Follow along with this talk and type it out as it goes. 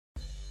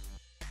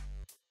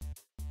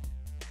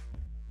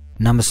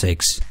Number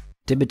 6.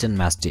 Tibetan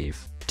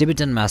Mastiff.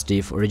 Tibetan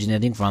Mastiff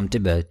originating from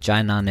Tibet,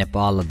 China,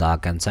 Nepal,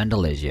 Ladakh and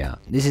Central Asia.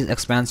 This is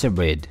expensive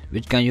breed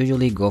which can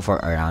usually go for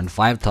around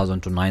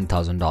 $5,000 to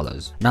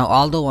 $9,000. Now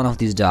although one of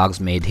these dogs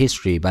made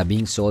history by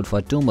being sold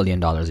for $2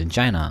 million in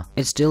China,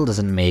 it still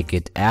doesn't make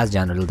it as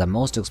generally the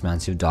most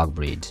expensive dog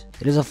breed.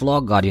 It is a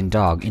flock guardian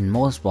dog in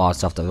most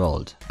parts of the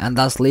world and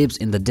thus sleeps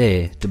in the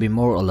day to be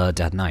more alert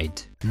at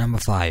night. Number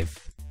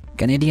 5.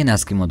 Canadian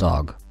Eskimo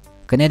Dog.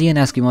 Canadian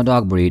Eskimo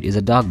dog breed is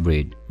a dog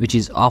breed which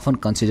is often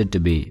considered to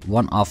be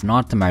one of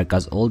North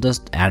America's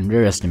oldest and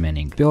rarest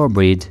remaining pure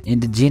breed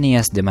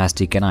indigenous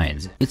domestic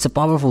canines. It's a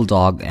powerful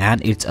dog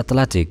and it's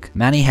athletic.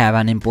 Many have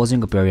an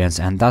imposing appearance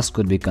and thus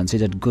could be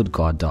considered good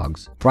guard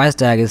dogs. Price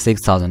tag is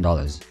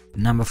 $6,000.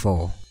 Number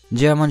 4.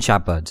 German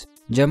Shepherds.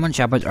 German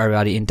Shepherds are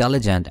very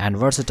intelligent and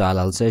versatile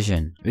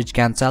Alsatian, which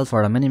can sell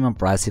for a minimum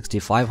price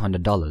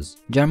 $6,500.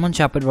 German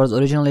Shepherd was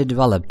originally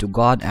developed to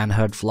guard and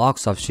herd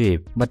flocks of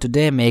sheep, but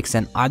today makes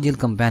an ideal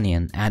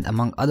companion and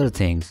among other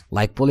things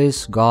like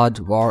police, guard,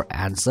 war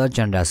and search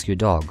and rescue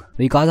dog.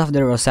 Because of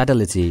their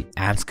versatility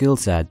and skill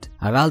set,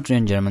 a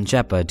well-trained German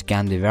Shepherd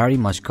can be very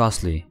much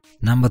costly.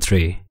 Number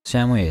 3.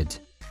 Samoyed.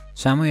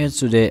 Samoyeds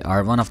today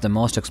are one of the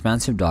most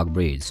expensive dog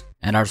breeds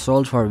and are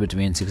sold for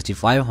between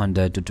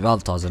 $6,500 to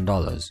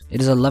 $12,000.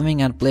 It is a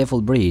loving and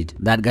playful breed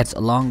that gets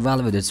along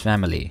well with its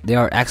family. They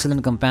are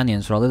excellent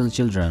companions for little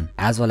children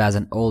as well as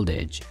in old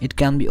age. It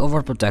can be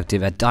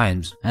overprotective at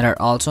times and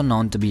are also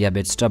known to be a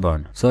bit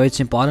stubborn, so it's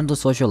important to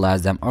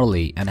socialize them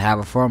early and have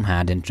a firm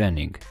hand in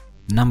training.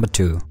 Number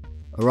 2.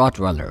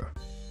 Rottweiler.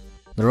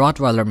 The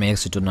Rottweiler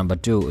makes it to number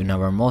 2 in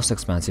our most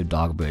expensive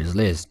dog breeds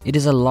list. It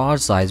is a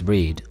large-sized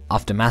breed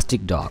of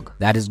domestic dog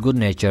that is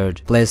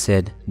good-natured,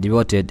 placid,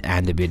 devoted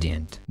and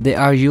obedient. They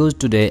are used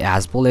today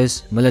as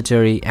police,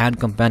 military and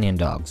companion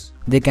dogs.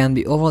 They can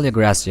be overly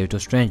aggressive to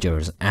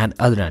strangers and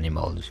other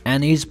animals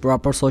and needs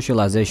proper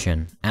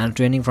socialization and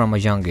training from a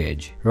young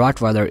age.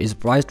 Rottweiler is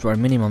priced for a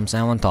minimum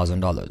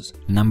 $7,000.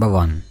 Number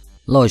 1.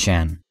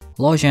 Loshan.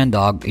 Loshan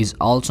dog is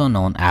also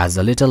known as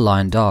the little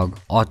lion dog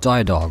or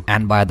toy dog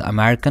and by the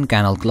American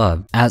Kennel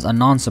Club as a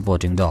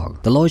non-supporting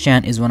dog. The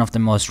Loshan is one of the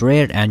most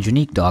rare and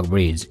unique dog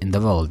breeds in the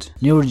world.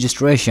 New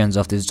registrations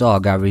of this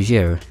dog every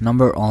year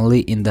number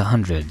only in the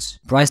hundreds.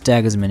 Price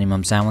tag is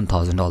minimum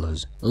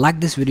 $7,000. Like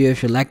this video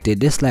if you liked it,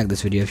 dislike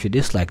this video if you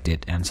disliked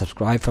it and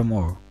subscribe for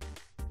more.